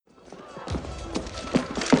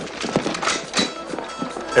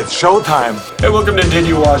It's showtime. Hey, welcome to Did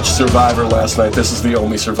You Watch Survivor Last Night? This is the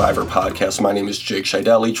only Survivor podcast. My name is Jake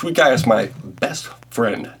Scheidel. Each week I ask my best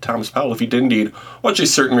friend, Thomas Powell, if he did indeed watch a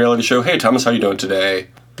certain reality show. Hey, Thomas, how you doing today?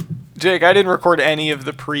 Jake, I didn't record any of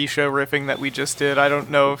the pre-show riffing that we just did. I don't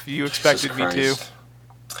know if you expected me to.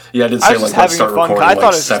 Yeah, I did say, like, let's start recording I thought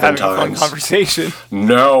like it was 7 just having times. a fun conversation.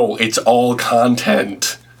 No, it's all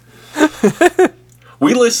content.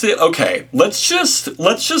 We listed, okay, let's just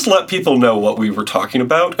let people know what we were talking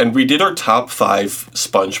about, and we did our top 5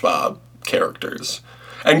 SpongeBob characters.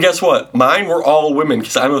 And guess what? Mine were all women,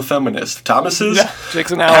 because I'm a feminist. Thomas's Jake's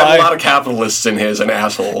an ally. had a lot of capitalists in his and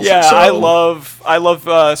assholes. Yeah, so I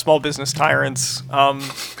love small business tyrants.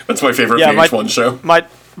 That's my favorite VH1 show.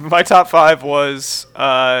 My top 5 was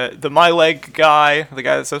the My Leg guy, the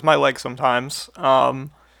guy that says my leg sometimes.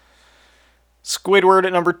 Squidward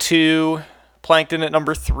at number 2. Plankton at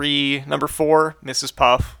number 3, number 4, Mrs.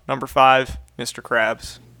 Puff, number 5, Mr.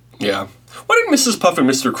 Krabs. Yeah. Why did Mrs. Puff and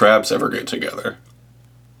Mr. Krabs ever get together?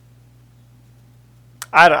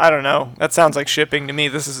 I don't know. That sounds like shipping to me.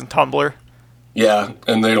 This isn't Tumblr. Yeah,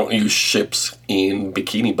 and they don't use ships in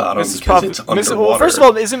Bikini Bottom Mrs. because Puff, it's underwater. well, first of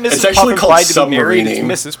all, isn't Mrs. It's Puff actually called implied to be married? It's submarining.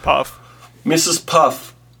 Mrs. Puff. Mrs. Puff.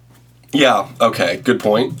 Yeah, okay, good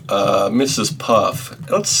point. Mrs. Puff.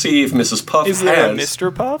 Let's see if Mrs. Puff Is there a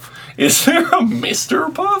Mr. Puff? Is there a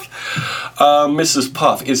Mr. Puff? Mrs.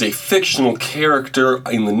 Puff is a fictional character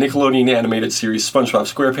in the Nickelodeon animated series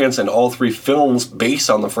SpongeBob SquarePants and all 3 films based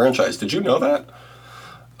on the franchise. Did you know that?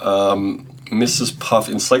 Mrs. Puff,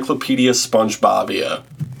 Encyclopedia SpongeBobia.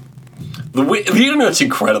 The internet's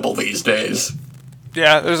incredible these days.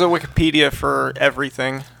 Yeah, there's a Wikipedia for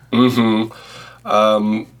everything.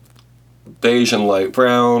 Mm-hmm. Beige and light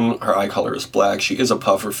brown. Her eye color is black. She is a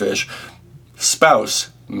puffer fish. Spouse,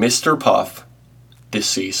 Mr. Puff,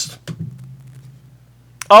 deceased.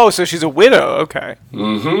 Oh, so she's a widow. Okay.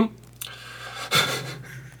 Mm-hmm.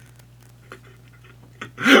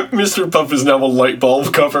 Mr. Puff is now a light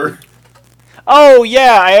bulb cover. Oh,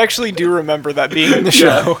 yeah, I actually do remember that being in the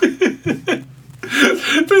show.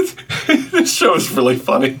 This show is really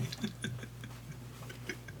funny.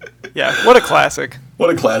 Yeah, what a classic. What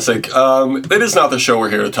a classic. It is not the show we're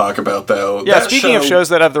here to talk about, though. Yeah, speaking of shows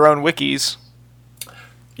that have their own wikis.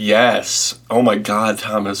 Yes. Oh my God,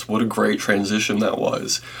 Thomas, what a great transition that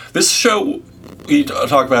was. This show we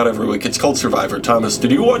talk about every week. It's called Survivor. Thomas,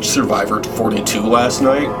 did you watch Survivor 42 last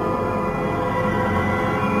night?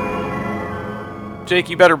 Jake,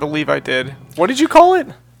 you better believe I did. What did you call it?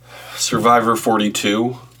 Survivor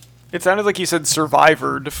 42. It sounded like you said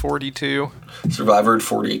Survivored 42. Survivored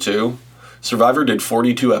 42. Survivor did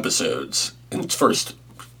 42 episodes in its first,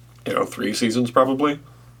 3 seasons probably.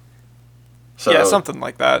 So Yeah, something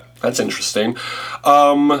like that. That's interesting.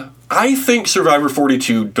 I think Survivor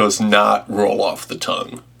 42 does not roll off the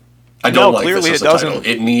tongue. I don't like clearly this as it a doesn't. title.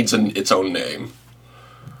 It needs its own name.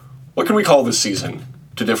 What can we call this season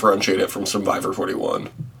to differentiate it from Survivor 41?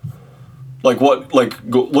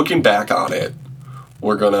 Looking back on it,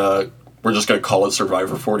 we're just gonna call it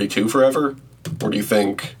Survivor 42 forever? Or do you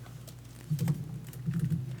think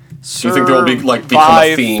there will be become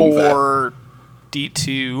a theme for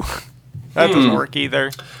D2. That doesn't work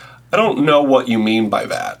either. I don't know what you mean by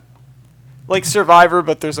that. Like Survivor,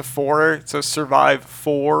 but there's a 4, so Survive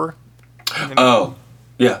 4. Oh,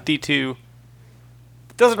 yeah. D2.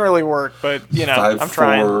 Doesn't really work, but, I'm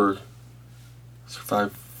trying.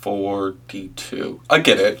 Survive 4 D2. I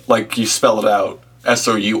get it. Like, you spell it out.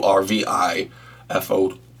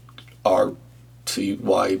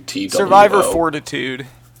 SOURVIFORTYTWO. Survivor Fortitude.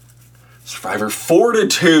 Survivor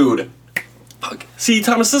Fortitude. Fuck. See,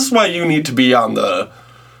 Thomas, this is why you need to be on the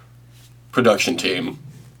production team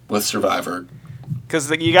with Survivor.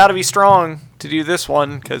 Because you got to be strong to do this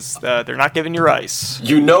one, because they're not giving you rice.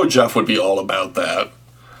 Jeff would be all about that.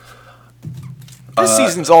 This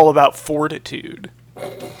season's all about fortitude.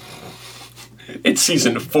 It's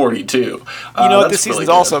season 42. You know what? This really season's good.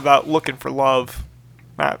 also about looking for love.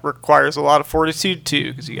 That requires a lot of fortitude,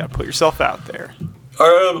 too, because you got to put yourself out there.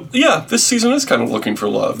 Yeah, this season is kind of looking for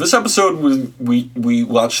love. This episode we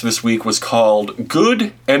watched this week was called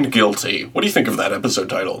Good and Guilty. What do you think of that episode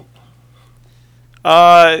title?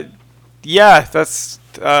 Yeah, that's,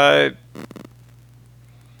 I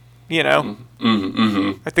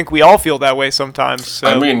think we all feel that way sometimes. So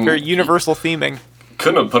I mean, very universal theming.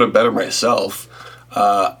 Couldn't have put it better myself.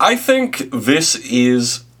 I think this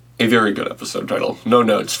is a very good episode title. No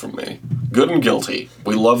notes from me. Good and Guilty.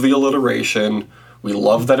 We love the alliteration. We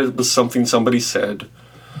love that it was something somebody said.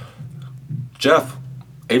 Jeff,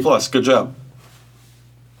 A+, good job.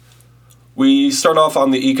 We start off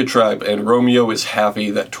on the Ika tribe, and Romeo is happy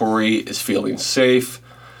that Tori is feeling safe.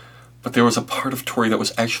 but there was a part of Tori that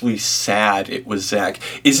was actually sad it was Zach.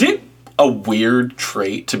 Is it a weird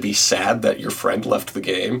trait to be sad that your friend left the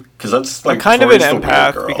game? Because that's like I'm kind Tori's of an the weird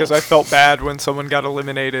empath girl. because I felt bad when someone got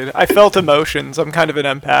eliminated. I felt emotions. I'm kind of an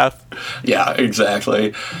empath. Yeah,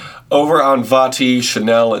 exactly. Over on Vati,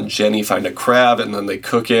 Chanel and Jenny find a crab and then they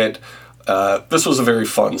cook it. This was a very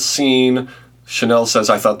fun scene. Chanel says,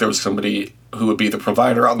 I thought there was somebody who would be the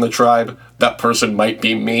provider on the tribe. That person might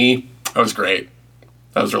be me. That was great.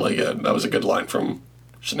 That was really good. That was a good line from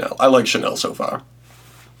Chanel. I like Chanel so far.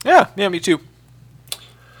 Yeah, me too.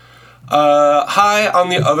 Hai, on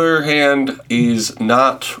the other hand, is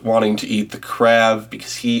not wanting to eat the crab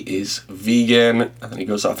because he is vegan. And then he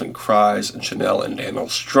goes off and cries, and Chanel and Daniel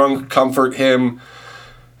Strunk comfort him,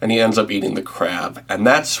 and he ends up eating the crab. And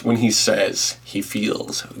that's when he says he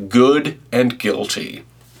feels good and guilty.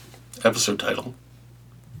 Episode title.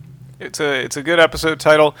 It's a good episode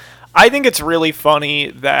title. I think it's really funny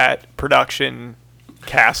that production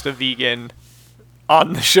cast a vegan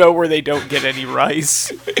on the show where they don't get any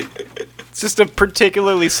rice. It's just a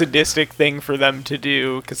particularly sadistic thing for them to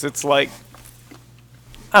do, because it's like,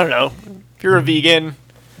 I don't know, if you're a vegan,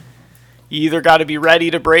 you either got to be ready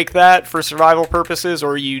to break that for survival purposes,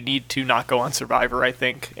 or you need to not go on Survivor, I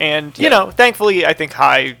think. And, you know, thankfully, I think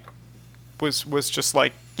Hai was just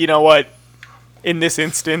like, you know what, in this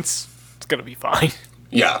instance, it's going to be fine.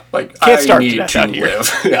 Yeah, like, Can't I start need that to out here.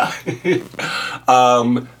 live. Yeah.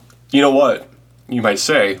 You know what? You might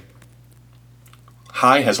say,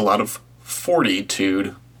 Hai has a lot of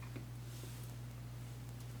fortitude.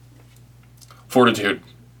 Fortitude.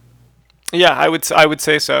 Yeah, I would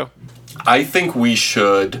say so. I think we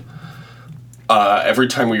should, every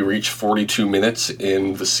time we reach 42 minutes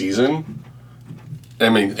in the season,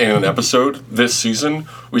 in an episode this season,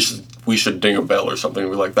 we should ding a bell or something.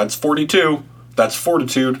 We're like, that's 42. That's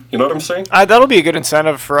fortitude. You know what I'm saying? That'll be a good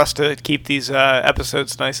incentive for us to keep these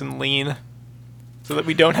episodes nice and lean, so that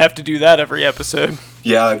we don't have to do that every episode.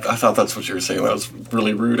 Yeah, I thought that's what you were saying. That was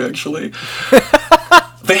really rude, actually.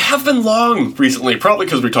 They have been long recently, probably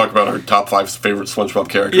because we talk about our top 5 favorite SpongeBob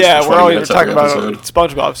characters. Yeah, for we're 20 always minutes talking every about episode.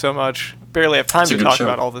 SpongeBob so much. Barely have time It's a to good talk show.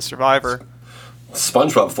 about all the Survivor.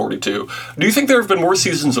 SpongeBob 42. Do you think there have been more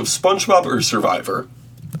seasons of SpongeBob or Survivor?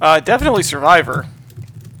 Definitely Survivor.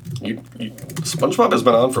 SpongeBob has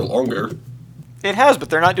been on for longer. It has,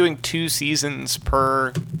 but they're not doing 2 seasons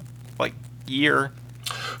per, year.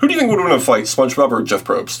 Who do you think would win a fight, SpongeBob or Jeff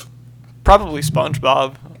Probst? Probably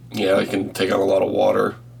SpongeBob. Yeah, he can take on a lot of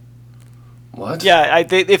water. What? Yeah,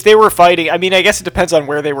 if they were fighting, I mean, I guess it depends on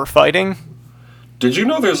where they were fighting. Did you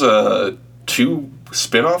know there's 2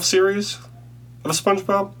 spin-off series of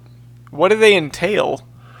SpongeBob? What do they entail?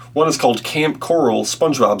 One is called Camp Coral,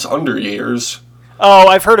 SpongeBob's Under Years. Oh,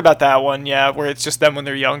 I've heard about that one, yeah, where it's just them when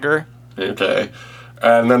they're younger. Okay.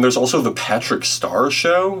 And then there's also the Patrick Star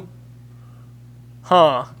Show,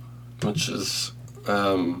 Huh. which is,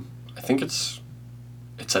 I think it's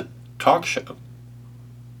a talk show.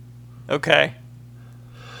 Okay.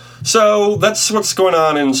 So that's what's going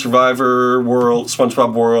on in Survivor World,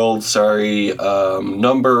 SpongeBob World,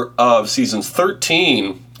 number of seasons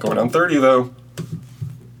 13. Going on 30, though.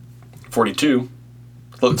 42.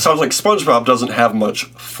 Well, it sounds like SpongeBob doesn't have much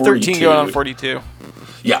 42. 13 going on 42.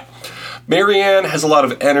 Yeah. Marianne has a lot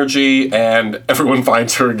of energy, and everyone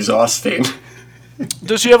finds her exhausting.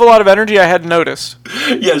 Does she have a lot of energy? I hadn't noticed.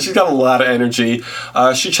 Yeah, she's got a lot of energy.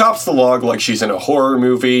 She chops the log like she's in a horror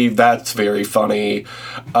movie. That's very funny.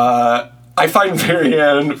 I find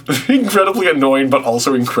Marianne incredibly annoying, but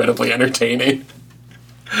also incredibly entertaining.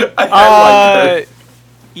 I like her.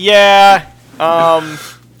 Yeah. I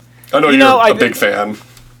know you you're know, a big fan.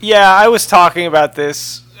 Yeah, I was talking about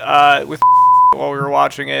this with while we were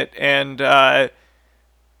watching it, and I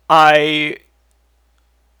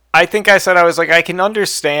think I said, I was like, I can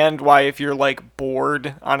understand why if you're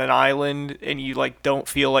bored on an island and you don't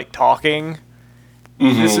feel like talking,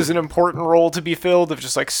 this is an important role to be filled of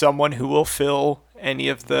just someone who will fill any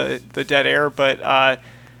of the dead air. But I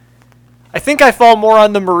think I fall more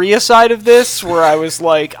on the Maria side of this, where I was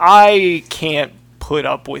like, I can't put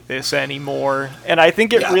up with this anymore. And I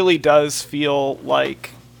think it really does feel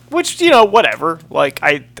like, which, whatever.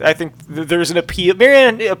 I think there's an appeal.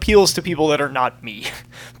 Marianne appeals to people that are not me.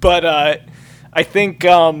 But I think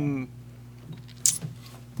the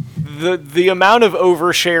amount of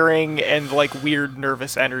oversharing and weird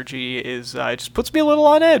nervous energy is just puts me a little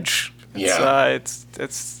on edge. Yeah.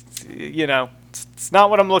 It's not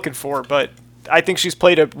what I'm looking for, but I think she's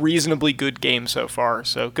played a reasonably good game so far.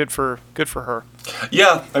 So good for her.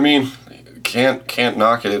 Yeah, I mean, can't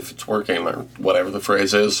knock it if it's working, or whatever the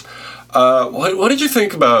phrase is. What did you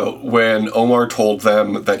think about when Omar told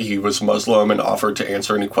them that he was Muslim and offered to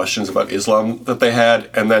answer any questions about Islam that they had,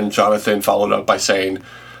 and then Jonathan followed up by saying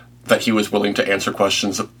that he was willing to answer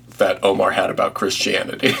questions that Omar had about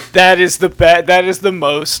Christianity? That is the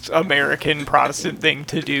most American Protestant thing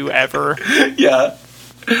to do ever. Yeah.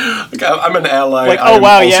 Like, I'm an ally. Like, oh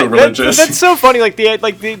wow, yeah, that's so funny. Like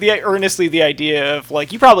the earnestly the idea of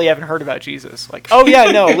like, you probably haven't heard about Jesus. Like, oh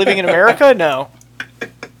yeah, no, living in America, no.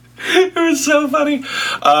 It was so funny.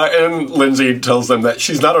 And Lindsay tells them that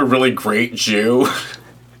she's not a really great Jew.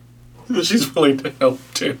 That she's willing to help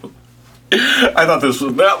too. I thought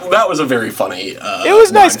that was a very funny. It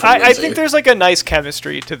was nice. I think there's like a nice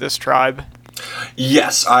chemistry to this tribe.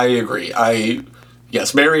 Yes, I agree.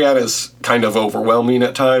 Yes, Marianne is kind of overwhelming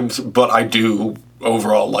at times, but I do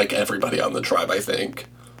overall like everybody on the tribe, I think.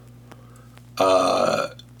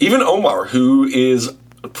 Even Omar, who is,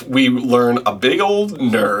 we learn, a big old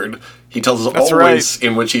nerd. He tells us all ways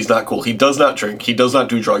in which he's not cool. He does not drink. He does not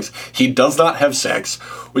do drugs. He does not have sex,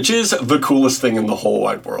 which is the coolest thing in the whole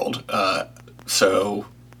wide world. So,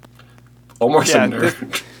 Omar's a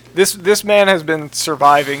nerd. This man has been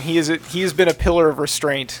surviving. He has been a pillar of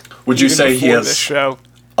restraint. Would you say he has a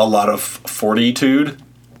lot of fortitude?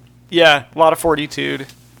 Yeah, a lot of fortitude.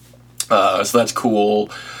 So that's cool.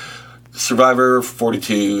 Survivor,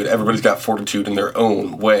 fortitude. Everybody's got fortitude in their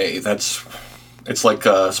own way. It's like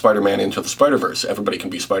Spider-Man Into the Spider-Verse. Everybody can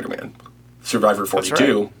be Spider-Man. Survivor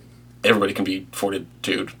 42. Right. Everybody can be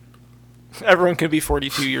fortitude. Everyone can be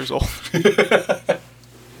 42 years old.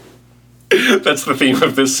 That's the theme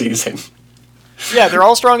of this season. Yeah, they're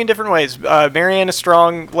all strong in different ways. Marianne is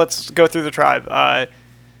strong. Let's go through the tribe.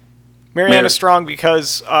 Marianne is strong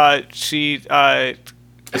because she has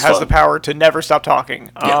the power to never stop talking.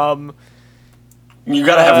 Yeah. You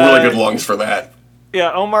gotta have really good lungs for that.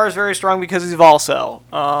 Yeah, Omar is very strong because he's Volcel.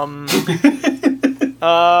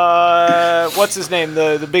 What's his name?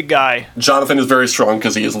 The big guy. Jonathan is very strong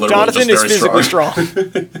because he is literally physically strong.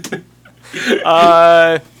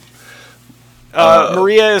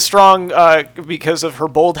 Maria is strong because of her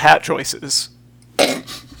bold hat choices.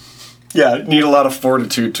 Yeah, need a lot of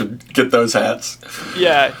fortitude to get those hats.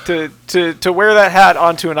 Yeah, to wear that hat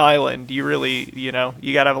onto an island, you really, you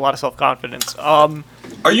gotta have a lot of self-confidence.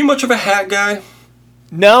 Are you much of a hat guy?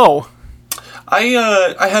 No.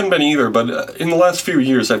 I hadn't been either, but in the last few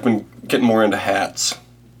years I've been getting more into hats.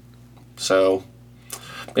 So,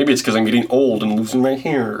 maybe it's because I'm getting old and losing my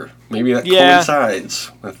hair. Maybe that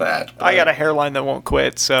coincides with that. I got a hairline that won't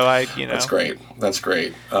quit, so That's great. That's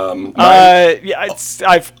great. I've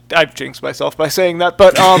jinxed myself by saying that,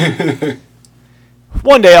 but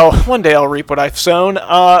one day I'll reap what I've sown.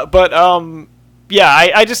 I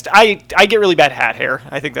get really bad hat hair.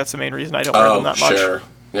 I think that's the main reason I don't wear them that much. Sure.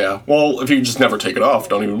 Yeah. Well, if you just never take it off,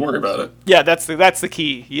 don't even worry about it. Yeah, that's the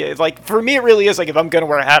key. Yeah, like for me, it really is like if I'm gonna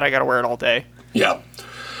wear a hat, I gotta wear it all day. Yeah.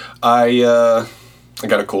 I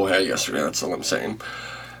got a cool hat yesterday, that's all I'm saying.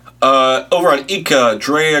 Over on Ika,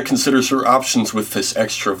 Drea considers her options with this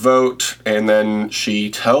extra vote, and then she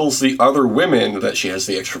tells the other women that she has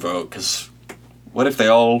the extra vote, because what if they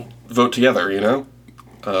all vote together,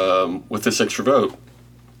 with this extra vote?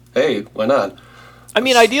 Hey, why not? I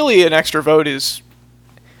mean, ideally an extra vote is...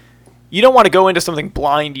 You don't want to go into something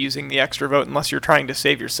blind using the extra vote unless you're trying to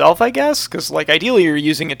save yourself, I guess, because, ideally you're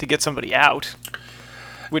using it to get somebody out.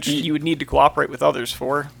 Which you would need to cooperate with others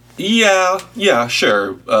for. Yeah,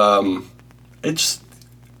 sure. It's...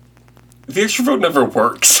 The extra vote never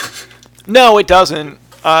works. No, it doesn't.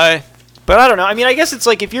 But I don't know. I mean, I guess it's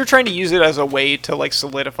like, if you're trying to use it as a way to,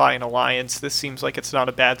 solidify an alliance, this seems like it's not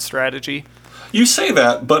a bad strategy. You say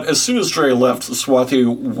that, but as soon as Drea left,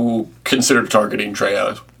 Swati considered targeting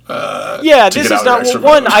Drea. This is not...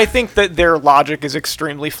 One, I think that their logic is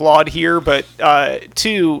extremely flawed here, but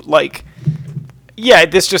two, yeah,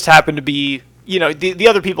 this just happened to be, the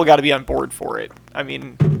other people got to be on board for it. I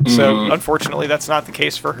mean, so unfortunately that's not the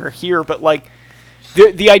case for her here, but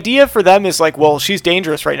the idea for them is well, she's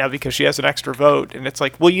dangerous right now because she has an extra vote, and it's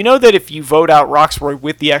well, that if you vote out Roxroy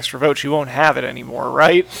with the extra vote, she won't have it anymore,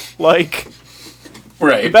 right? Right.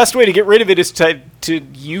 The best way to get rid of it is to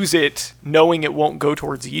use it knowing it won't go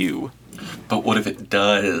towards you. But what if it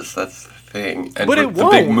does? That's thing. And but it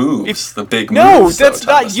won't. The big moves. The big moves. No, that's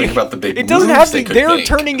not... Think about the big moves. It doesn't have to... They're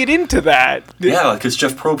turning it into that. Yeah, because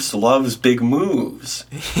Jeff Probst loves big moves.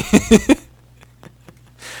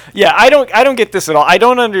 Yeah, I don't get this at all. I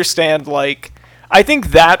don't understand, I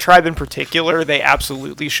think that tribe in particular, they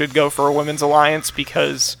absolutely should go for a women's alliance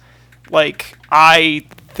because, I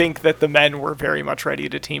think that the men were very much ready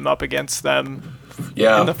to team up against them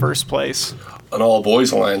Yeah. in the first place. An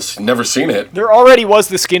all-boys alliance. Never seen it. There already was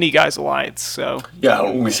the Skinny Guys Alliance, so Yeah,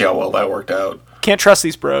 we see how well that worked out. can't trust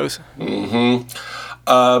these bros.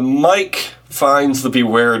 Mike finds the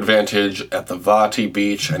Beware advantage at the Vati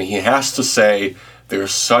Beach, and he has to say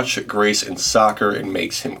there's such grace in soccer it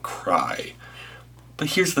makes him cry. But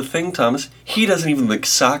here's the thing, Thomas. He doesn't even think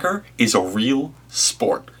soccer is a real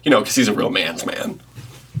sport. You know, because he's a real man's man.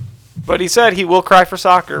 But he said he will cry for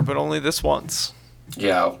soccer, but only this once.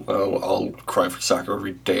 Yeah, well, I'll cry for soccer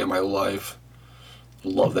every day of my life.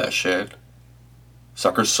 Love that shit.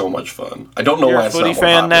 Soccer's so much fun. I don't know You're why a it's footy not more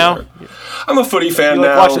fan now? popular. I'm a footy fan You like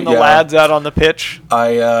now. watching the lads out on the pitch?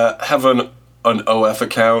 I have an OF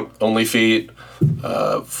account, OnlyFeet,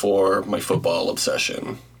 for my football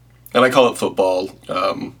obsession. And I call it football.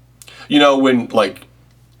 You know, when, like...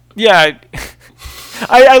 Yeah.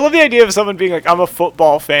 I love the idea of someone being like, I'm a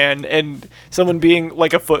football fan, and someone being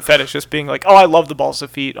like a foot fetish, just being like, oh, I love the balls of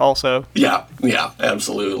feet also. Yeah,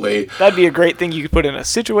 absolutely. That'd be a great thing you could put in a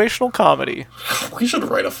situational comedy. We should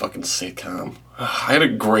write a fucking sitcom. I had a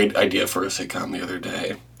great idea for a sitcom the other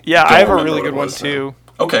day. Yeah, Don't I have a remember really what good it one was now. too.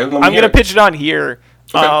 Okay, let me I'm hear gonna it. pitch it on here.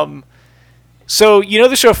 Okay. So you know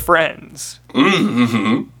the show Friends.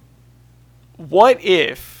 Mm-hmm. What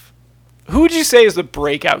if? Who would you say is the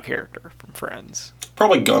breakout character from Friends?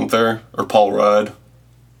 Probably Gunther or Paul Rudd.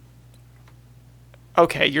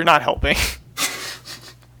 Okay, you're not helping.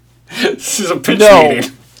 This is a pitch No.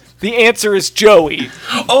 meeting. The answer is Joey.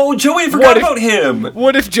 Oh, Joey, I What forgot if- about him.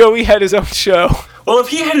 What if Joey had his own show? Well, if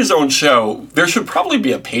he had his own show, there should probably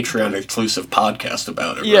be a Patreon exclusive podcast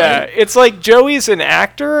about it, Yeah, right? it's like Joey's an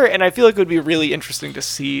actor, and I feel like it would be really interesting to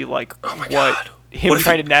see like Oh my what God. him What if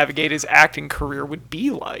trying he- to navigate his acting career would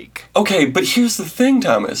be like. Okay, but here's the thing,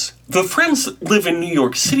 Thomas. The Friends live in New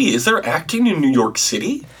York City. Is there acting in New York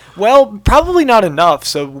City? Well, probably not enough.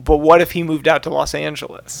 So, but what if he moved out to Los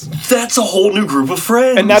Angeles? That's a whole new group of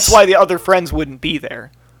friends. And that's why the other friends wouldn't be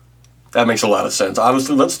there. That makes a lot of sense.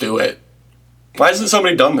 Honestly, let's do it. Why hasn't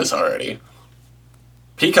somebody done this already?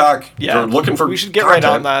 Peacock, Yeah, you're looking for we should get right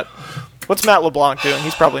on content. that. What's Matt LeBlanc doing?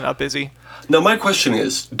 He's probably not busy. Now, my question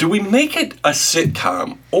is, do we make it a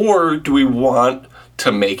sitcom, or do we want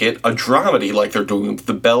to make it a dramedy like they're doing with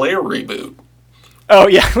the Bel Air reboot? Oh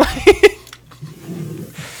yeah.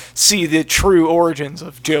 See the true origins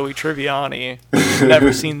of Joey Tribbiani. You've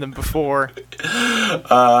never seen them before.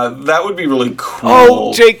 That would be really cool.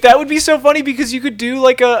 Oh, Jake, that would be so funny because you could do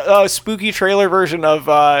like a spooky trailer version of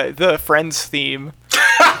the Friends theme.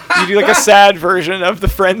 You do like a sad version of the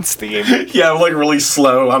Friends theme. Yeah, like really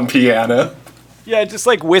slow on piano. Yeah, just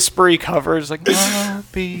like whispery covers, like I'll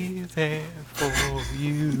be there for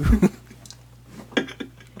you.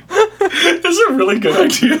 This is a really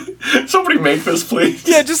good idea. Somebody make this, please.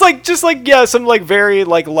 Yeah, just like yeah, some like very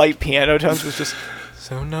like light piano tones was just.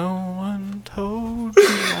 So no one told me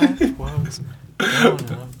life was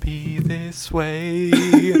gonna be this way.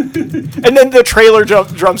 And then the trailer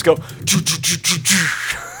drums go.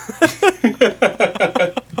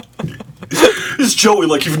 It's Joey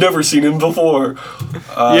like you've never seen him before.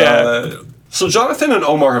 Yeah. So Jonathan and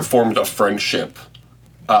Omar have formed a friendship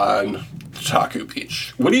on Taku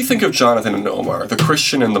Beach. What do you think of Jonathan and Omar, the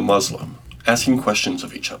Christian and the Muslim, asking questions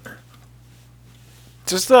of each other?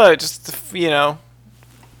 Just you know,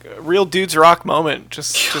 real dudes rock moment.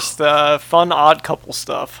 Just fun odd couple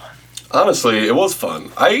stuff. Honestly, it was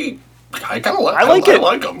fun. I kind of like. I like I it.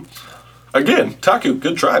 like them. Again, Taku,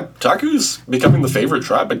 good tribe. Taku's becoming the favorite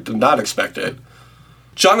tribe. I did not expect it.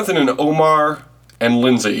 Jonathan and Omar and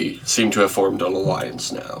Lindsay seem to have formed an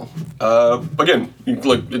alliance now. Again,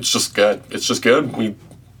 like it's just good. It's just good. We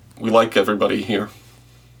like everybody here.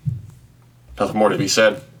 Nothing more to be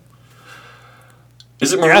said.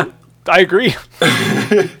 Is it Yeah, I agree.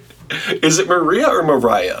 Is it Maria or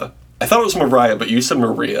Mariah? I thought it was Mariah, but you said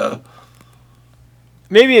Maria.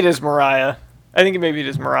 Maybe it is Mariah. I think maybe it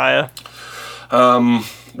is Mariah.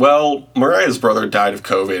 Well, Mariah's brother died of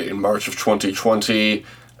COVID in March of 2020,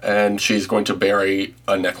 and she's going to bury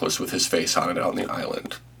a necklace with his face on it on the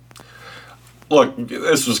island. Look,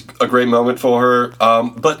 this was a great moment for her,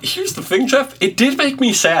 but here's the thing, Jeff. It did make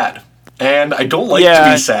me sad, and I don't like to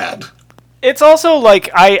Yeah. be sad. It's also like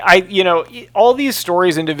I you know, all these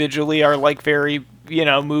stories individually are like very, you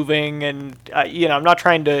know, moving, and you know, I'm not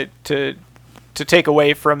trying to take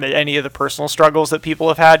away from any of the personal struggles that people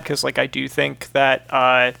have had, because like I do think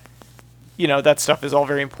that you know, that stuff is all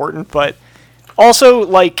very important, but also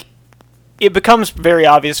like it becomes very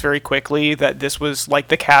obvious very quickly that this was like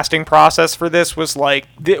the casting process for this was like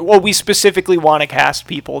well, we specifically want to cast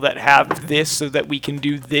people that have this so that we can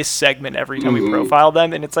do this segment every time we profile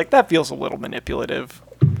them, and it's like that feels a little manipulative.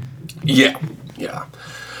 Yeah, Yeah.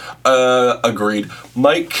 Agreed.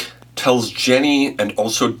 Mike tells Jenny and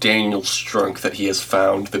also Daniel Strunk that he has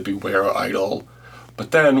found the Beware idol.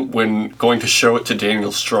 But then, when going to show it to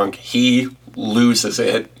Daniel Strunk, he loses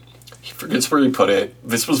it. He forgets where he put it.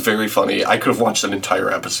 This was very funny. I could have watched an entire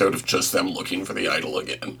episode of just them looking for the idol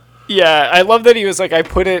again. Yeah, I love that he was like, I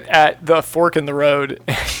put it at the fork in the road.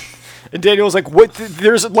 And Daniel was like, what?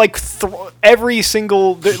 There's like every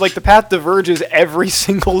single, like the path diverges every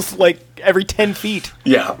single, like every 10 feet.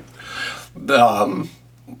 Yeah.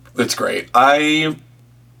 It's great. I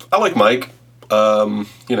like Mike. You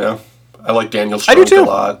know, I like Daniel Strunk a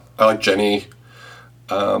lot. I like Jenny.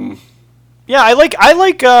 Yeah, I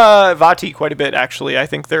like Vati quite a bit, actually. I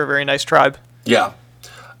think they're a very nice tribe. Yeah.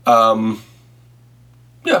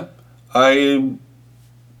 Yeah.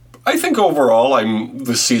 I think overall,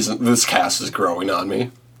 this cast is growing on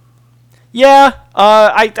me. Yeah,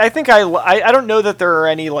 I think I don't know that there are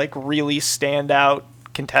any like really standout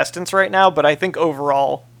contestants right now, but I think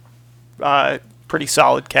overall, pretty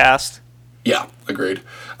solid cast. Yeah, agreed.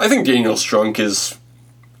 I think Daniel Strunk is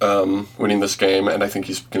winning this game, and I think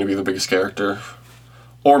he's going to be the biggest character.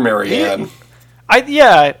 Or Marianne.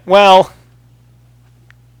 Well,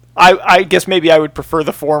 I guess maybe I would prefer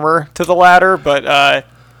the former to the latter, but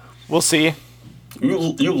we'll see.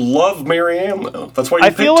 You love Marianne, though. That's why you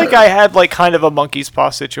picked her. I feel like I had like kind of a monkey's paw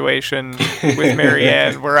situation with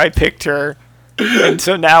Marianne where I picked her, and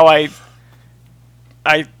so now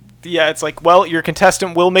it's like, well, your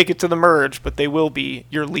contestant will make it to the merge, but they will be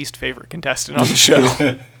your least favorite contestant on the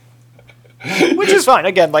show. Which is fine.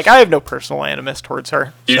 Again, like, I have no personal animus towards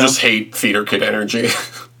her. You just hate theater kid energy.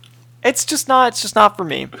 It's just not for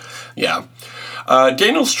me. Yeah.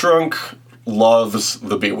 Daniel Strunk loves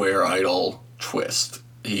the Beware idol twist.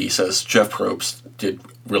 He says Jeff Probst did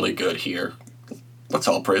really good here. Let's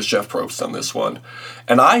all praise Jeff Probst on this one.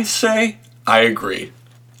 And I say, I agree.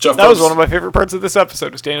 That was one of my favorite parts of this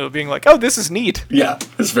episode, was Daniel being like, oh, this is neat. Yeah,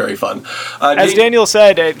 it's very fun. As Daniel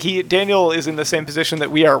said, Daniel is in the same position that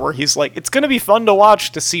we are, where he's like, it's going to be fun to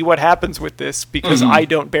watch to see what happens with this, because I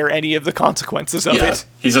don't bear any of the consequences of it.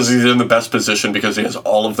 He says he's in the best position because he has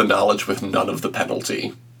all of the knowledge with none of the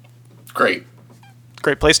penalty. Great.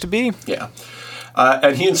 Great place to be. Yeah.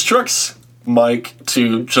 And he instructs Mike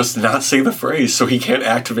to just not say the phrase so he can't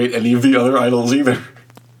activate any of the other idols either.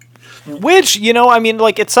 Which, I mean,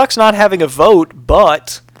 like, it sucks not having a vote,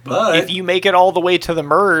 but if you make it all the way to the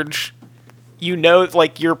merge,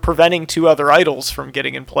 like, you're preventing two other idols from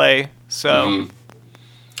getting in play, so...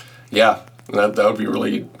 Yeah, that would be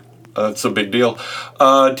really... it's a big deal.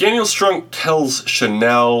 Daniel Strunk tells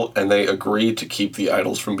Chanel, and they agree to keep the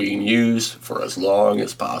idols from being used for as long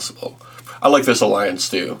as possible. I like this alliance,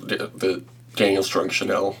 too, the Daniel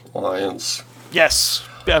Strunk-Chanel alliance. Yes.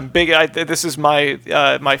 I'm big. This is my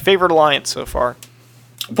favorite alliance so far.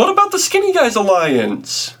 What about the Skinny Guys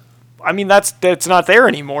alliance? I mean, that's not there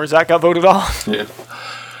anymore. Zach got voted off. Yeah.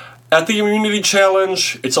 At the immunity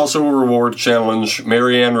challenge, it's also a reward challenge.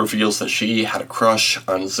 Marianne reveals that she had a crush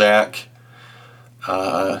on Zach.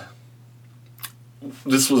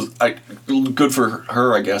 This was good for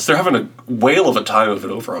her, I guess. They're having a whale of a time of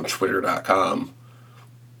it over on Twitter.com.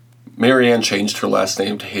 Marianne changed her last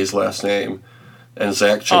name to his last name. And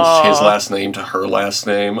Zach changed his last name to her last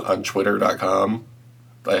name on Twitter.com.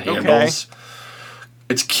 The handles. Okay.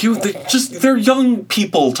 It's cute. They're young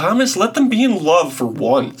people, Thomas. Let them be in love for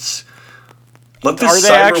once. Let this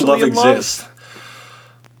cyber love exist.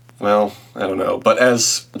 Well, I don't know. But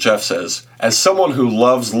as Jeff says, as someone who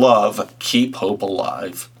loves love, keep hope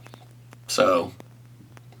alive. So,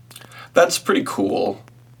 that's pretty cool.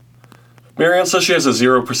 Marianne says she has a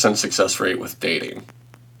 0% success rate with dating.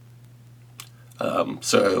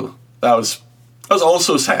 So that was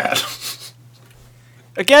also sad.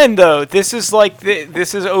 Again, though, this is like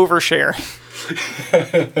this is oversharing.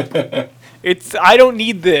 I don't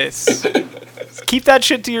need this. Keep that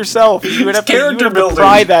shit to yourself. You would have to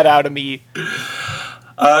pry that out of me.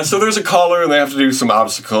 So there's a caller, and they have to do some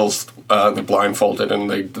obstacles. They're blindfolded, and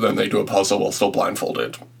then they do a puzzle while still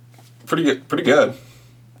blindfolded. Pretty good.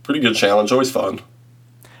 Pretty good challenge. Always fun.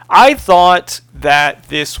 I thought that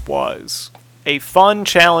this was a fun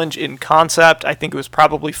challenge in concept. I think it was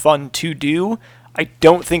probably fun to do. I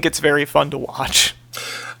don't think it's very fun to watch.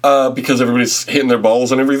 Because everybody's hitting their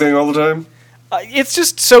balls and everything all the time? It's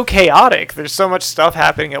just so chaotic. There's so much stuff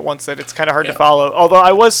happening at once that it's kind of hard to follow. Although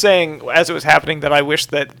I was saying, as it was happening, that I wish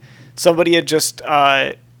that somebody had just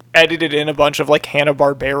edited in a bunch of like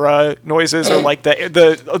Hanna-Barbera noises, or like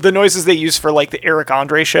the noises they use for like the Eric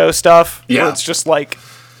Andre show stuff. Yeah. Where it's just like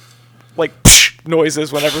psh,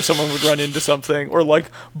 noises whenever someone would run into something, or like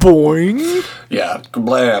boing. Yeah,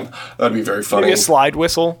 kablam. That'd be very funny. Maybe a slide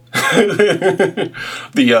whistle. The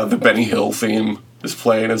Benny Hill theme is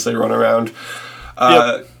playing as they run around.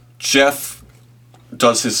 Yep. Jeff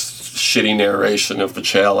does his shitty narration of the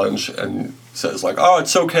challenge and says like, "Oh,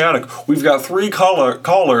 it's so chaotic. We've got 3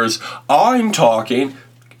 callers. I'm talking.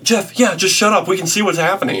 Jeff, yeah, just shut up. We can see what's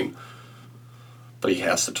happening." But he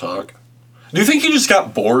has to talk. Do you think he just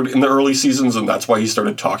got bored in the early seasons and that's why he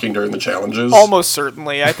started talking during the challenges? Almost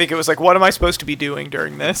certainly. I think it was like, what am I supposed to be doing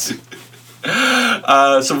during this? So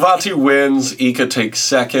Vatu wins, Ika takes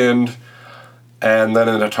second, and then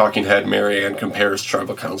in a talking head, Marianne compares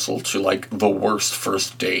Tribal Council to like the worst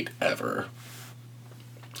first date ever.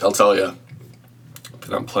 I'll tell you, I've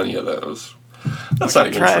been on plenty of those. That's not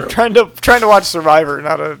even true. Trying to watch Survivor,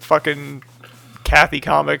 not a fucking Kathy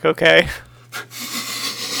comic, okay?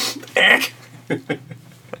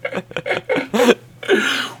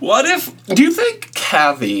 What if... Do you think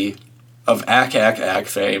Kathy of Ack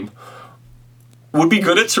fame would be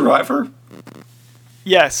good at Survivor?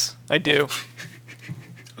 Yes, I do.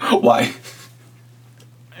 Why?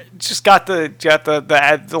 Just got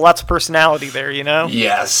the lots of personality there, you know?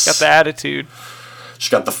 Yes. Got the attitude. She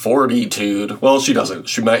got the 40-tude. Well, she doesn't.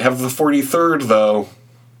 She might have the 43rd, though.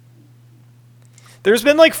 There's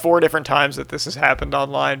been like 4 different times that this has happened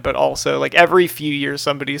online, but also like every few years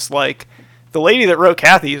somebody's like, the lady that wrote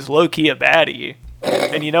Kathy is low-key a baddie.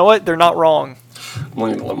 And you know what? They're not wrong.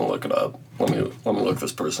 Let me look it up. Let me look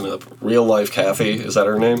this person up. Real life Kathy, is that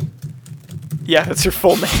her name? Yeah, that's her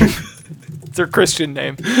full name. It's her Christian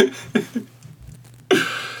name.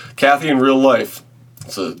 Kathy in real life.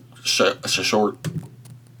 It's a short. It's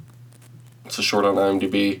a short on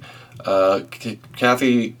IMDb.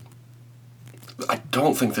 Kathy. I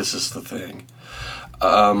don't think this is the thing.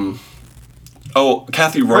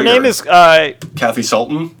 Kathy Reuter. Her name is Kathy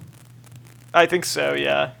Sultan? I think so,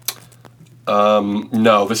 yeah.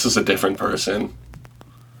 No, this is a different person.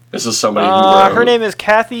 This is somebody who wrote... Her name is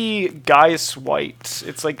Kathy Guisewite.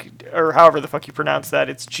 It's like, or however the fuck you pronounce that.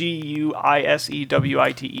 It's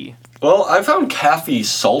Guisewite. Well, I found Kathy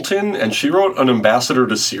Sultan, and she wrote An Ambassador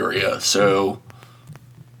to Syria, so...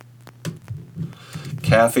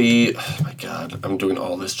 Kathy... Oh my god, I'm doing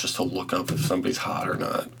all this just to look up if somebody's hot or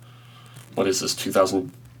not. What is this,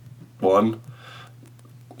 2001?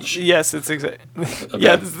 Yes, it's exactly... Okay.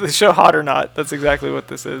 Yeah, this is the show Hot or Not. That's exactly what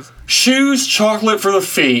this is. Shoes, chocolate for the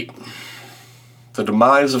feet. The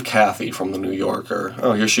demise of Kathy from The New Yorker.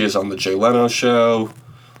 Oh, here she is on the Jay Leno show.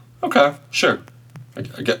 Okay, sure.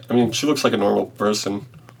 I mean, she looks like a normal person.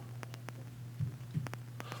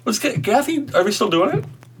 Was Kathy, are we still doing it?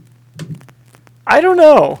 I don't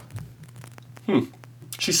know.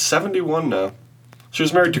 She's 71 now. She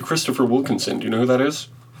was married to Christopher Wilkinson. Do you know who that is?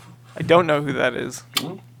 I don't know who that is.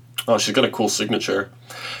 Oh, she's got a cool signature.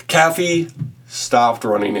 Kathy stopped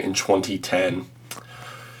running in 2010.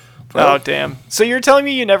 Oh, damn. So you're telling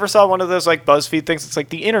me you never saw one of those, like, BuzzFeed things? It's like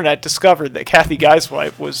the internet discovered that Kathy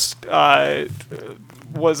Guisewite was a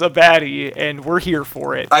baddie, and we're here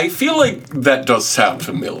for it. I feel like that does sound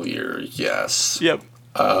familiar, yes. Yep.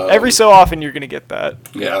 Every so often you're going to get that.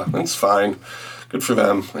 Yeah, that's fine. Good for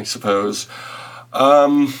them, I suppose.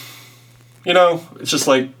 You know, it's just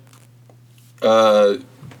like... sorry,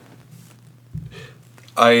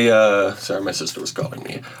 my sister was calling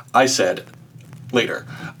me. I said, later.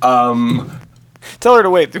 Tell her to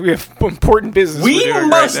wait. We have important business We we're doing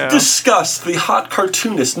must right now. discuss the hot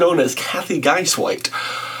cartoonist known as Kathy Guisewite.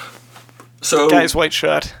 So, Guisewite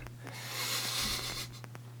shot.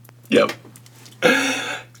 Yep.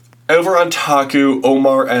 Over on Taku,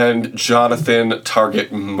 Omar and Jonathan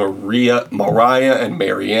target Mariah and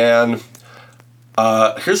Marianne.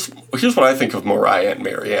 Here's what I think of Mariah and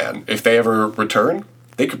Marianne. If they ever return,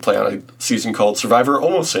 they could play on a season called Survivor,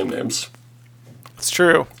 almost same names. It's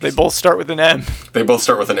true. They both start with an M. They both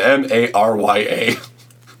start with an M-A-R-Y-A.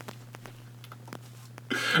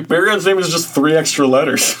 Marianne's name is just 3 extra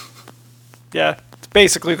letters. Yeah, it's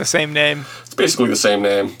basically the same name. It's basically the same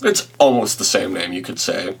name. It's almost the same name, you could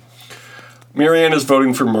say. Marianne is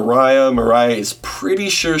voting for Mariah. Mariah is pretty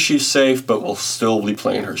sure she's safe, but will still be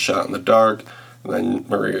playing her shot in the dark. And then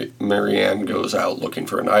Marianne goes out looking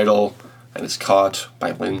for an idol and is caught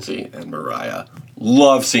by Lindsay and Mariah.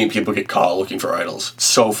 Love seeing people get caught looking for idols.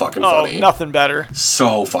 So fucking funny. Oh, nothing better.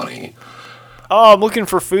 So funny. Oh, I'm looking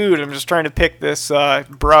for food. I'm just trying to pick this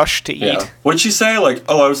brush to eat. Yeah. What'd she say? Like,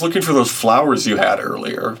 oh, I was looking for those flowers you had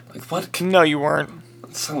earlier. Like, what? No, you weren't.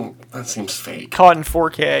 That seems fake. Caught in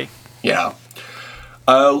 4K. Yeah.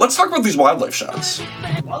 Let's talk about these wildlife shots.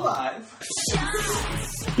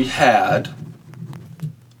 We had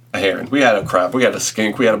a heron, we had a crab, we had a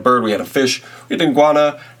skink, we had a bird, we had a fish, we had an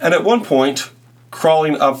iguana, and at one point,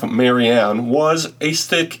 crawling up Marianne was a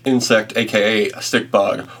stick insect, aka a stick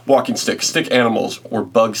bug, walking stick, stick animals, or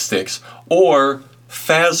bug sticks, or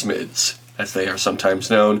phasmids, as they are sometimes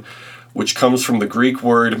known, which comes from the Greek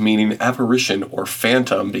word meaning apparition or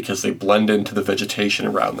phantom because they blend into the vegetation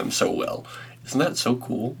around them so well. Isn't that so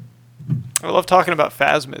cool? I love talking about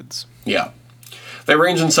phasmids. Yeah. They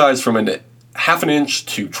range in size from half an inch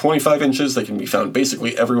to 25 inches. They can be found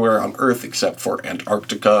basically everywhere on Earth except for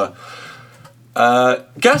Antarctica.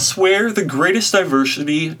 Guess where the greatest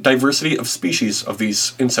diversity of species of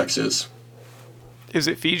these insects is? Is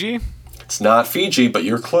it Fiji? It's not Fiji, but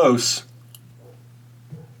you're close.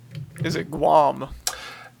 Is it Guam?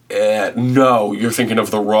 No, you're thinking of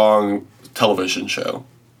the wrong television show.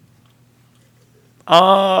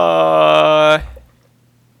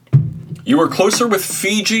 You were closer with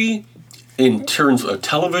Fiji in terms of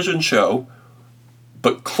television show,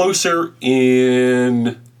 but closer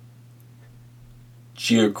in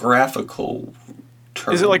geographical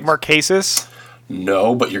terms. Is it like Marquesas?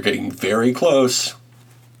 No, but you're getting very close.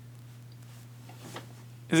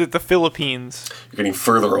 Is it the Philippines? You're getting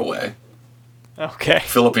further away. Okay.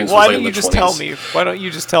 Philippines was Why like don't in you the just 20s. tell me? Why don't you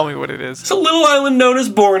just tell me what it is? It's a little island known as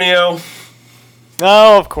Borneo.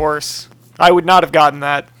 Oh, of course. I would not have gotten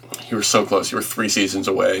that. You were so close. You were 3 seasons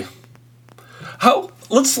away.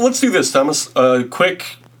 Let's do this, Thomas. Quick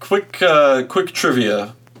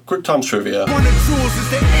trivia. Quick Tom's trivia. One of Jules is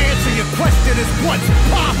the answer. Your question is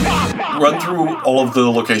what? Run through all of the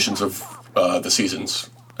locations of the seasons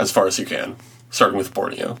as far as you can, starting with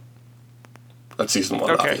Borneo. That's season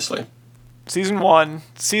 1, Okay. obviously. Season 1.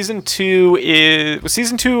 Season 2 was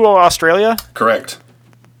Season 2 Australia? Correct.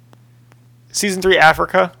 Season 3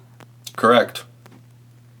 Africa? Correct.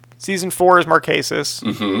 Season 4 is Marquesas.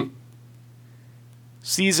 Mm-hmm.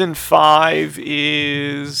 Season 5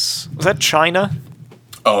 was that China?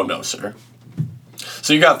 Oh, no, sir.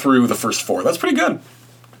 So you got through the first 4. That's pretty good.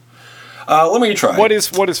 Let me try. What is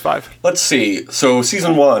 5? Let's see. So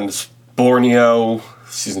season 1 is Borneo.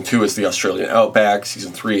 Season 2 is the Australian outback.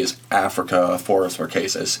 Season 3 is Africa. 4 is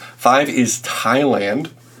Marquesas. 5 is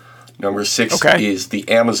Thailand. Number 6 is the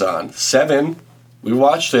Amazon. 7, we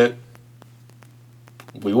watched it.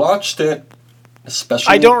 A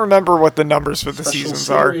special. I don't remember what the numbers for the special seasons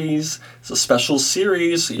are. series. It's a special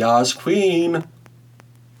series. Yas Queen.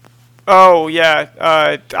 Oh yeah,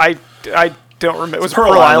 I don't remember. It was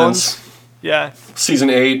Pearl Pearl Islands. Islands. Yeah. Season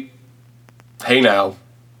 8. Hey now.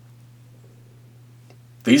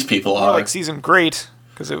 These people I are. like season great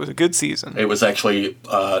because it was a good season. It was actually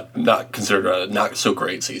not considered a not so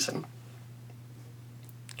great season.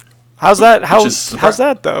 How's that? is How's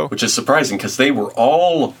that though? Which is surprising because they were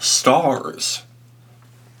all stars.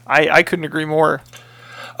 I couldn't agree more.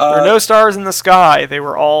 There were no stars in the sky. They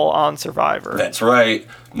were all on Survivor. That's right.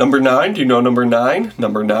 Number 9. Do you know number 9?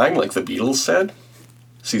 Number 9, like the Beatles said.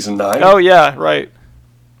 Season 9. Oh yeah, right.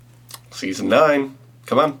 Season 9.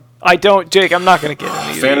 Come on. I don't, Jake. I'm not gonna get any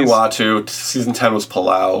of these. Vanuatu. Season 10 was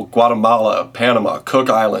Palau. Guatemala. Panama. Cook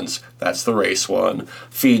Islands. That's the race one.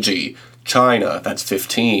 Fiji. China. That's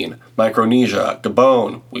 15. Micronesia.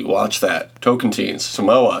 Gabon. We watched that. Tocantins.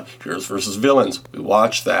 Samoa. Heroes vs. Villains. We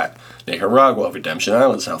watched that. Nicaragua. Redemption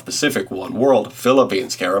Island. South Pacific. One World.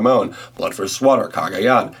 Philippines. Caramon. Blood vs. Water.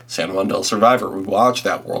 Cagayan. San Juan del Survivor. We watched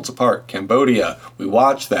that. Worlds Apart. Cambodia. We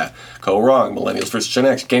watched that. Go Wrong. Millennials vs. Gen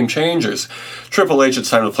X. Game Changers. Triple H.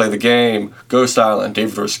 It's Time to Play the Game. Ghost Island.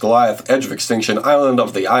 David vs. Goliath. Edge of Extinction. Island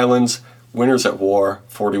of the Islands. Winners at War.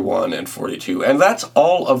 41 and 42. And that's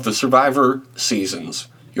all of the Survivor seasons.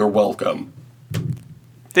 You're welcome.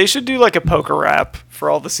 They should do like a poker rap for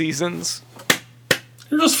all the seasons.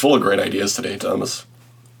 You're just full of great ideas today, Thomas.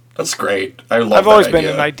 That's great. I love I've that always idea.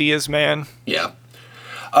 been an ideas man. Yeah.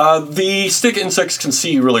 The stick insects can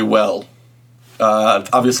see really well.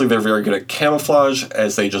 Obviously, they're very good at camouflage,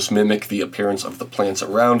 as they just mimic the appearance of the plants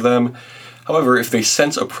around them. However, if they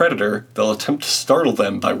sense a predator, they'll attempt to startle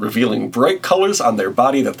them by revealing bright colors on their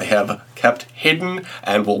body that they have kept hidden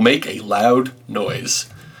and will make a loud noise.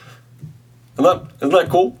 Isn't that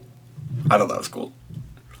cool? I thought that was cool.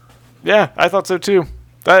 Yeah, I thought so too.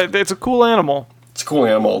 It's a cool animal. It's a cool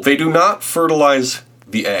animal. They do not fertilize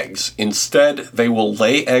the eggs. Instead, they will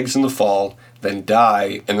lay eggs in the fall, then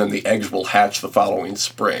die, and then the eggs will hatch the following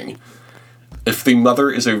spring. If the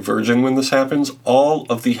mother is a virgin when this happens, all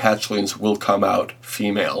of the hatchlings will come out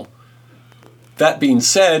female. That being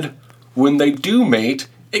said, when they do mate,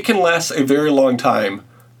 it can last a very long time.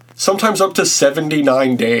 Sometimes up to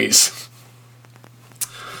 79 days.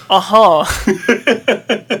 Uh-huh.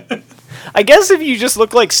 I guess if you just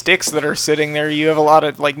look like sticks that are sitting there, you have a lot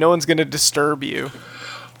of, like, no one's going to disturb you.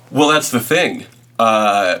 Well, that's the thing.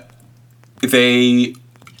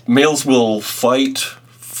 Males will fight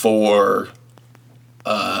for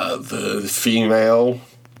the female,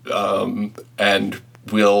 and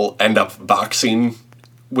will end up boxing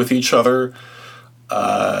with each other.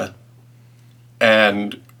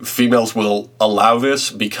 And females will allow this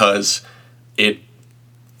because it,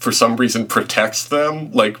 for some reason, protects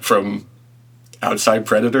them, like, from outside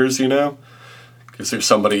predators, you know? Because there's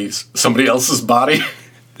somebody else's body.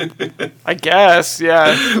 I guess,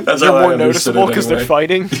 yeah. That's They're how I more understood noticeable it because anyway. they're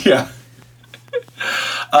fighting. Yeah.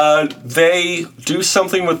 They do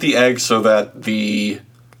something with the eggs so that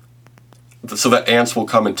ants will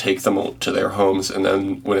come and take them to their homes, and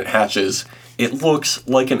then when it hatches, it looks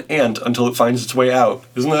like an ant until it finds its way out.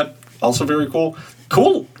 Isn't that also very cool?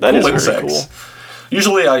 Cool. That is insects. very cool.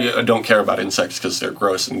 Usually I don't care about insects because they're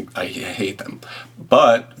gross and I hate them.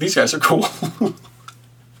 But these guys are cool.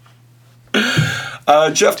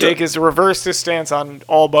 Jeff... Jake has reversed his stance on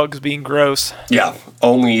all bugs being gross. Yeah,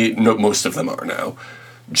 most of them are now.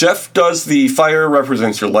 Jeff does the fire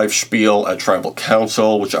represents your life spiel at Tribal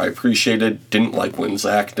Council, which I appreciated. Didn't like when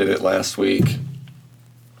Zach did it last week.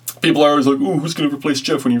 People are always like, ooh, who's going to replace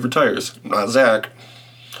Jeff when he retires? Not Zach.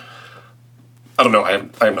 I don't know, I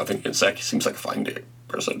have nothing against Zach. He seems like a fine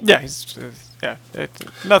person. Yeah,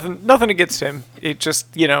 nothing against him. It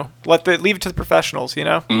just, leave it to the professionals,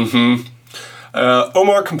 Mm-hmm.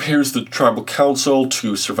 Omar compares the Tribal Council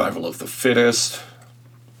to Survival of the Fittest.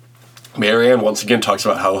 Marianne once again talks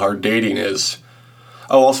about how hard dating is.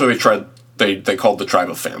 Oh, also they called the tribe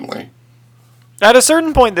a family. At a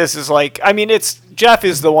certain point, this is like, Jeff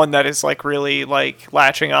is the one that is like really like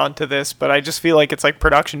latching on to this, but I just feel like it's like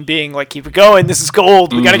production being like, keep it going, this is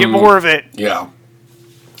gold, we gotta get more of it. Yeah.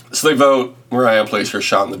 So they vote, Mariah plays her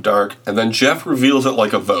Shot in the Dark, and then Jeff reveals it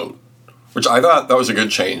like a vote, which I thought that was a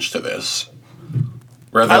good change to this.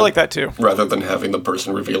 I like that too. Rather than having the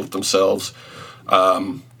person reveal it themselves.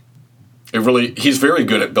 He's very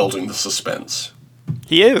good at building the suspense.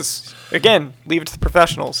 He is. Again, leave it to the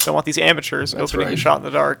professionals. Don't want these amateurs opening a Shot in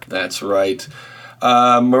the Dark. That's right.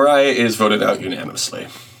 Mariah is voted out unanimously.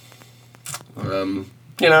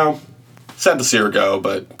 Sad to see her go,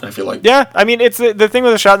 but I feel like... Yeah, it's the thing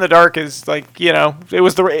with a Shot in the Dark is, like, it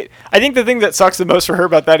was I think the thing that sucks the most for her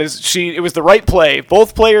about that is it was the right play.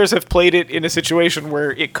 Both players have played it in a situation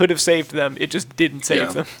where it could have saved them. It just didn't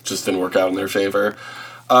save them. Just didn't work out in their favor.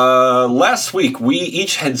 Last week, we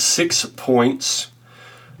each had 6 points.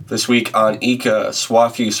 This week on Ika,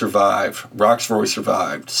 Swathi survived. Roxroy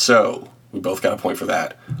survived. So, we both got a point for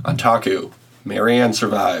that. On Taku, Marianne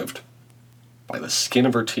survived by the skin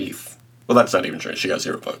of her teeth. Well, that's not even true. She got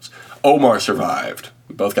 0 votes. Omar survived.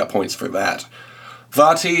 We both got points for that.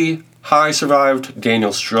 Vati, Hai survived.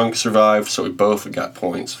 Daniel Strunk survived. So we both got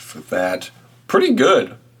points for that. Pretty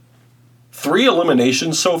good. 3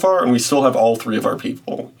 eliminations so far, and we still have all 3 of our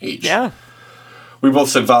people each. Yeah. We both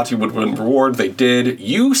said Vati would win reward. They did.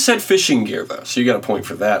 You said fishing gear, though, so you got a point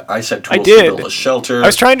for that. I said tools to build a shelter. I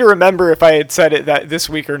was trying to remember if I had said it this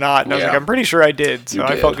week or not, and I was like, I'm pretty sure I did, so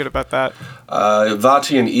I felt good about that.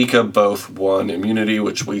 Vati and Ika both won immunity,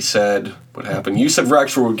 which we said would happen. You said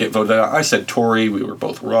Rexford would get voted out. I said Tori. We were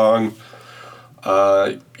both wrong.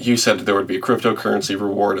 You said there would be a cryptocurrency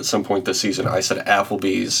reward at some point this season. I said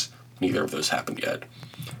Applebee's. Neither of those happened yet.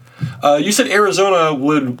 You said Arizona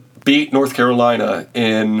would beat North Carolina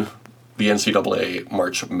in the NCAA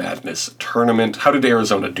March Madness tournament. How did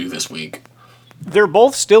Arizona do this week? They're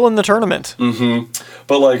both still in the tournament. Mm-hmm.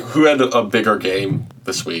 But, who had a bigger game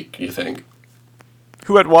this week, you think?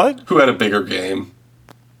 Who had what? Who had a bigger game?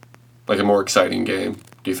 Like a more exciting game,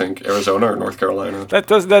 do you think? Arizona or North Carolina? That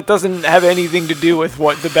doesn't have anything to do with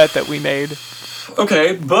what the bet that we made.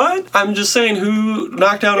 Okay, but I'm just saying who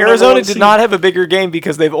knocked out Arizona did not have a bigger game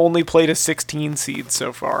because they've only played a 16 seed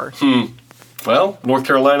so far. Well, North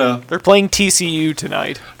Carolina... They're playing TCU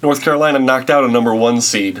tonight. North Carolina knocked out a number 1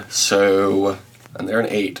 seed, so... And they're an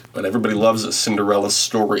 8, but everybody loves a Cinderella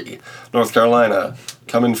story. North Carolina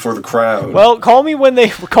coming for the crown. Well, call me when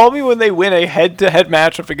they win a head-to-head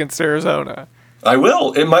matchup against Arizona. I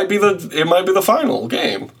will. It might be the final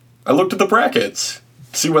game. I looked at the brackets.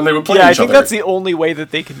 See when they would play each other. Yeah, I think that's the only way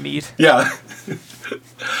that they can meet. Yeah.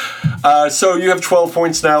 So you have 12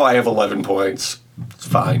 points now. I have 11 points. It's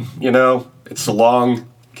fine. It's a long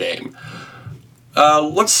game.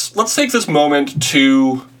 Let's take this moment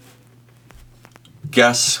to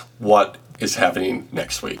guess what is happening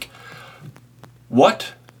next week.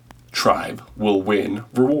 What tribe will win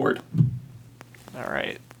reward? All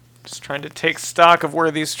right. Just trying to take stock of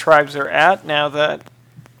where these tribes are at now that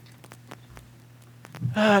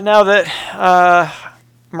Now that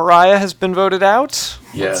Mariah has been voted out,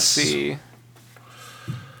 Yes. let's see.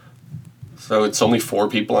 So it's only 4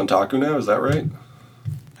 people on Taku now, is that right?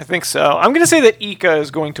 I think so. I'm going to say that Ika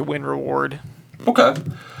is going to win reward. Okay.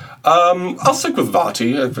 I'll stick with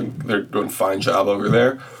Vati. I think they're doing a fine job over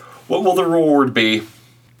there. What will the reward be?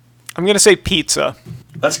 I'm going to say pizza.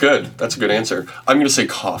 That's good. That's a good answer. I'm going to say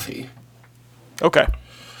coffee. Okay.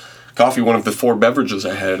 Coffee, one of the 4 beverages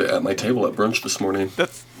I had at my table at brunch this morning.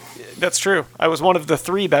 That's true. I was one of the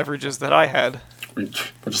 3 beverages that I had. We're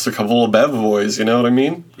just a couple of bev boys, you know what I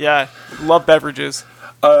mean? Yeah, love beverages.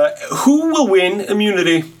 Who will win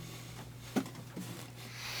immunity?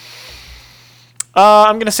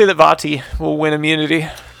 I'm going to say that Vati will win immunity.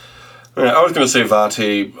 All right, I was going to say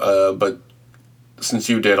Vati, but since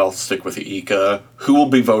you did, I'll stick with Ika. Who will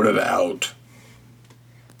be voted out?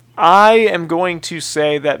 I am going to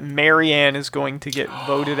say that Marianne is going to get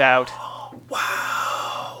voted out.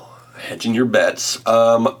 Hedging your bets.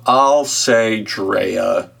 I'll say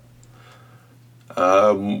Drea.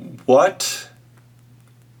 What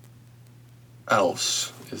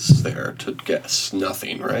else is there to guess?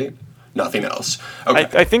 Nothing, right? Nothing else. Okay.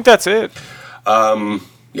 I think that's it.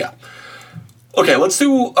 Yeah. Okay, let's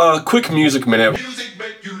do a quick music minute. Music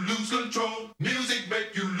make you lose control. Music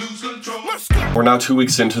make you lose control. We're now 2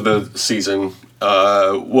 weeks into the season.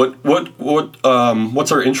 What's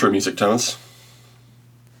our intro music, Thomas?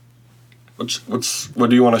 What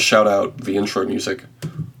do you want to shout out? The intro music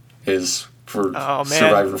is for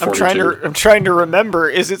Survivor 42. I'm trying to remember.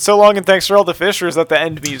 Is it So Long and Thanks for All the Fish, or is that the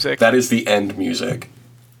end music? That is the end music.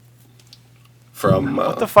 From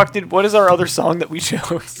What is our other song that we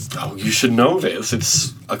chose? Oh, you should know this.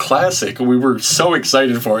 It's a classic. We were so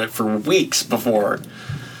excited for it for weeks before.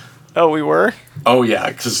 Oh, we were? Oh yeah,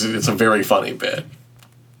 because it's a very funny bit.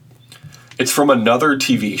 It's from another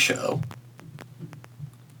TV show.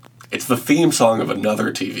 It's the theme song of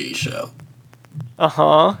another TV show.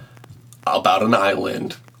 Uh-huh. About an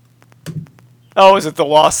island. Oh, is it the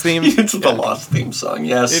Lost theme? It's the Lost theme song,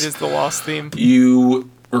 yes. It is the Lost theme. You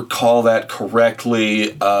recall that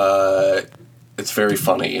correctly. It's very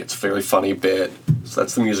funny. It's a very funny bit. So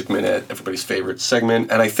that's the Music Minute, everybody's favorite segment.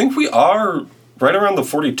 And I think we are right around the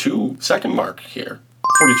 42-second mark here.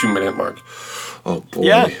 42-minute mark. Oh, boy.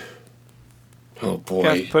 Yeah. Oh, boy.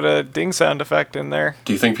 Got to put a ding sound effect in there.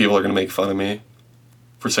 Do you think people are going to make fun of me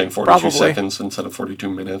for saying 42 Probably. seconds instead of 42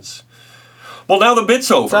 minutes? Well, now the bit's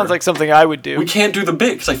over. Sounds like something I would do. We can't do the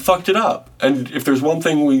bit because I fucked it up. And if there's one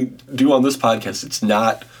thing we do on this podcast, it's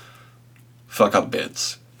not fuck up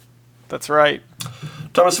bits. That's right.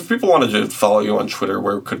 Thomas, if people wanted to follow you on Twitter,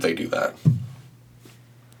 where could they do that?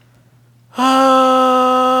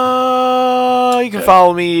 You can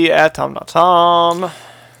follow me at TomNotTom.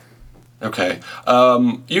 Okay.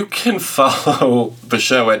 You can follow the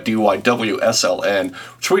show at DYWSLN,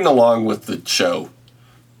 tweeting along with the show.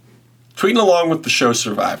 Tweeting along with the show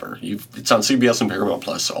Survivor. It's on CBS and Paramount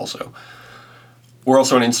Plus also. We're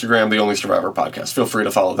also on Instagram, The Only Survivor Podcast. Feel free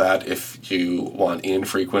to follow that if you want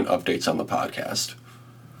infrequent updates on the podcast.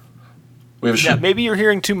 We have a show. Yeah, maybe you're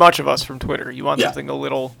hearing too much of us from Twitter. You want Yeah. something a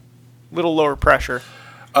little lower pressure.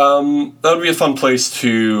 That would be a fun place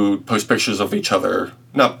to post pictures of each other.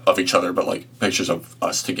 Not of each other, but like pictures of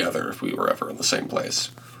us together if we were ever in the same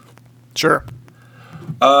place. Sure.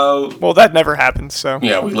 Well, that never happens, so.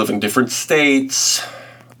 Yeah, we live in different states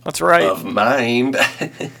That's right. of mind.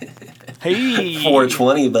 Hey.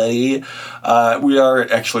 420, buddy. We are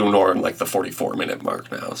actually more in like the 44-minute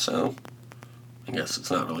mark now, so I guess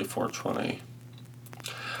it's not really 420.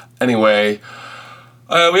 Anyway,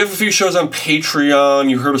 we have a few shows on Patreon.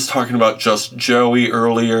 You heard us talking about Just Joey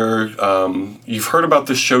earlier. You've heard about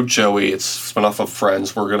this show, Joey. It's spun off of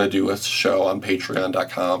Friends. We're going to do a show on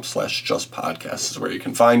patreon.com/justpodcast is where you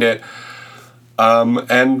can find it.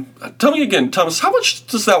 And tell me again, Thomas, how much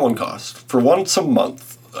does that one cost for once a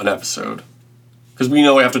month, an episode? Because we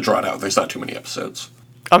know we have to draw it out. There's not too many episodes.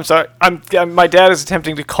 I'm sorry. My dad is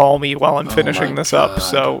attempting to call me while I'm finishing this up, God.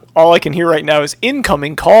 so all I can hear right now is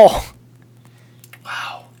incoming call.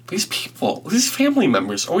 Wow. These people, these family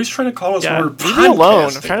members, always trying to call us Yeah, when we're leave me alone. I'm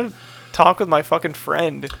podcasting. trying to talk with my fucking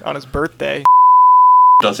friend on his birthday.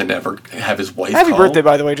 Doesn't ever have his wife Happy call. birthday,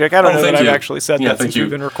 by the way, Jake. I don't know thank that I've you. actually said Yeah, that thank since we've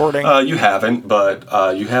been recording. You haven't,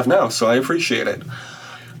 but you have now, so I appreciate it.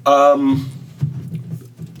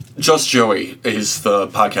 Just Joey is the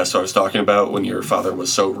podcast I was talking about when your father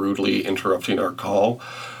was so rudely interrupting our call.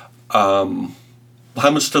 How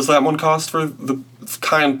much does that one cost for the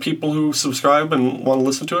kind people who subscribe and want to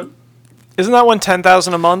listen to it? Isn't that one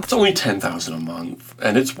 $10,000 a month? It's only $10,000 a month,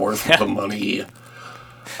 and it's worth the money.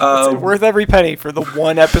 It's worth every penny for the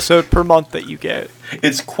one episode per month that you get.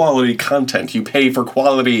 It's quality content. You pay for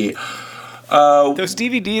quality. Those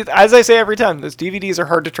DVDs, as I say every time, those DVDs are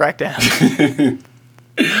hard to track down.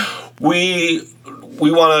 Do we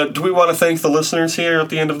want to thank the listeners here at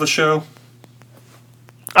the end of the show?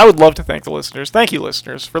 I would love to thank the listeners. Thank you,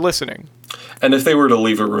 listeners, for listening. And if they were to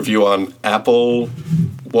leave a review on Apple,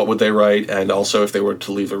 what would they write? And also, if they were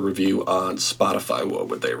to leave a review on Spotify, what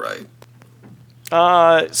would they write?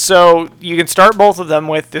 So you can start both of them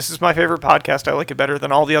with, "This is my favorite podcast. I like it better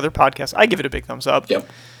than all the other podcasts." I give it a big thumbs up. Yep.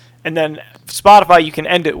 And then Spotify, you can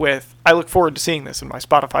end it with, "I look forward to seeing this in my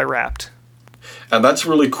Spotify Wrapped." And that's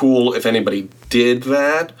really cool if anybody did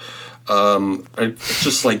that. It's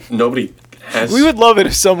just like nobody has... We would love it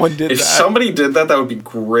if someone did that. If somebody did that, that would be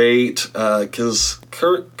great. Because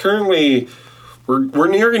currently, we're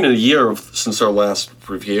nearing a year since our last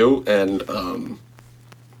review, and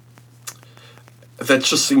that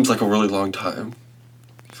just seems like a really long time.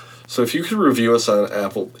 So if you could review us on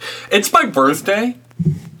Apple... It's my birthday!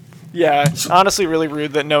 Yeah, it's honestly really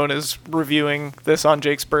rude that no one is reviewing this on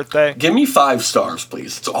Jake's birthday. Give me 5 stars,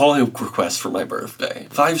 please. It's all I request for my birthday.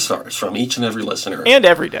 5 stars from each and every listener. And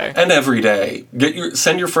every day. And every day.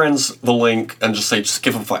 Send your friends the link and just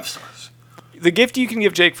give them 5 stars. The gift you can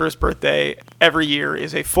give Jake for his birthday every year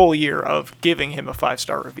is a full year of giving him a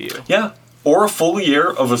 5-star review. Yeah. Or a full year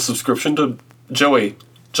of a subscription to Joey.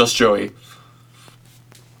 Just Joey.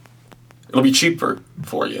 It'll be cheaper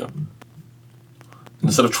for you.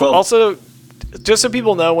 Instead of 12. Also, just so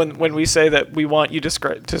people know, when we say that we want you to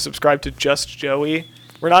subscribe to Just Joey,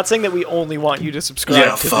 we're not saying that we only want you to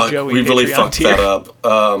subscribe to the Joey we really Patreon fucked tier. that up.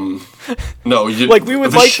 No, we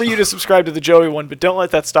would like for you to subscribe to the Joey one, but don't let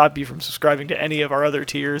that stop you from subscribing to any of our other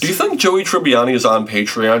tiers. Do you think Joey Tribbiani is on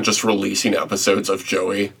Patreon just releasing episodes of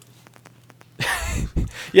Joey?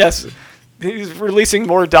 Yes. He's releasing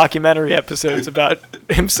more documentary episodes about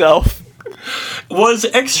himself. Was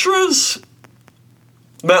Extras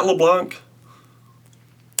Matt LeBlanc?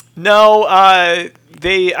 No, I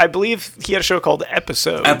believe he had a show called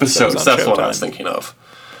Episodes. Episodes, that's what I was thinking of.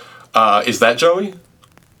 Is that Joey?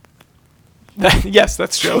 Yes,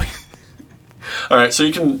 that's Joey. All right, so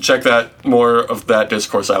you can check more of that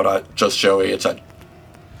discourse out at Just Joey. It's at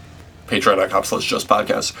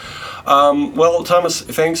patreon.com/justpodcast. Well, Thomas,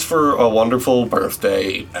 thanks for a wonderful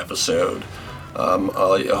birthday episode.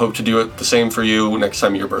 I hope to do it the same for you next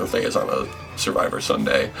time your birthday is on a Survivor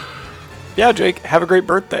Sunday. Yeah, Jake, have a great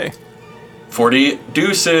birthday. 40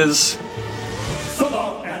 deuces. So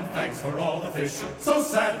long and thanks for all the fish. So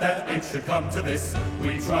sad that it should come to this.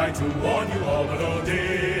 We tried to warn you all, but oh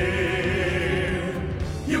dear.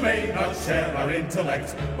 You may not share our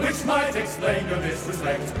intellect, which might explain your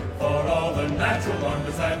disrespect for all the natural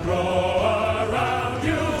wonders that grow around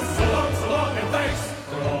you. So long, and thanks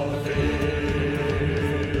for all the fish.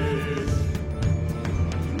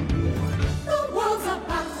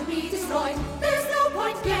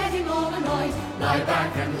 Lie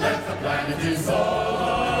back and let the planet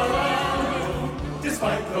dissolve around you.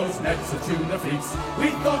 Despite those nets of tuna feet, we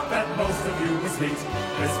thought that most of you were sweet,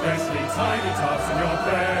 especially tiny tots and your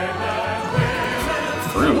pregnant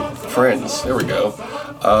women. Fruit. Friends. There we go.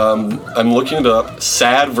 I'm looking it up.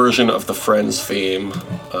 Sad version of the Friends theme.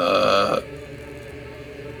 I'm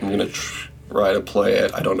gonna try to play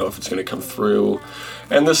it. I don't know if it's gonna come through.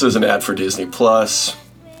 And this is an ad for Disney Plus.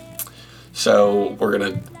 So we're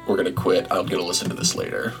gonna quit. I'm gonna listen to this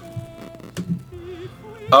later.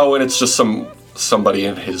 Oh, and it's just somebody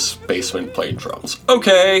in his basement playing drums.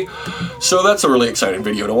 Okay, so that's a really exciting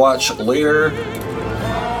video to watch later.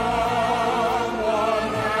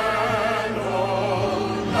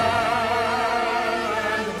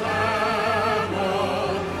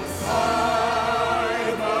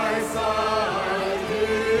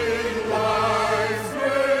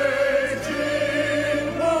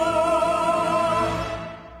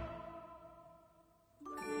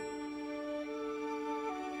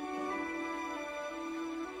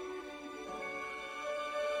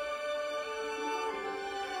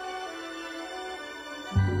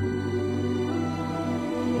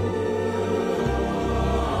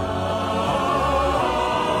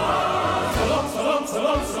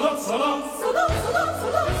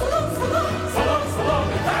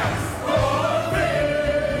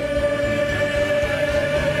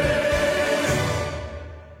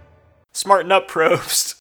 Smarten up, Probst.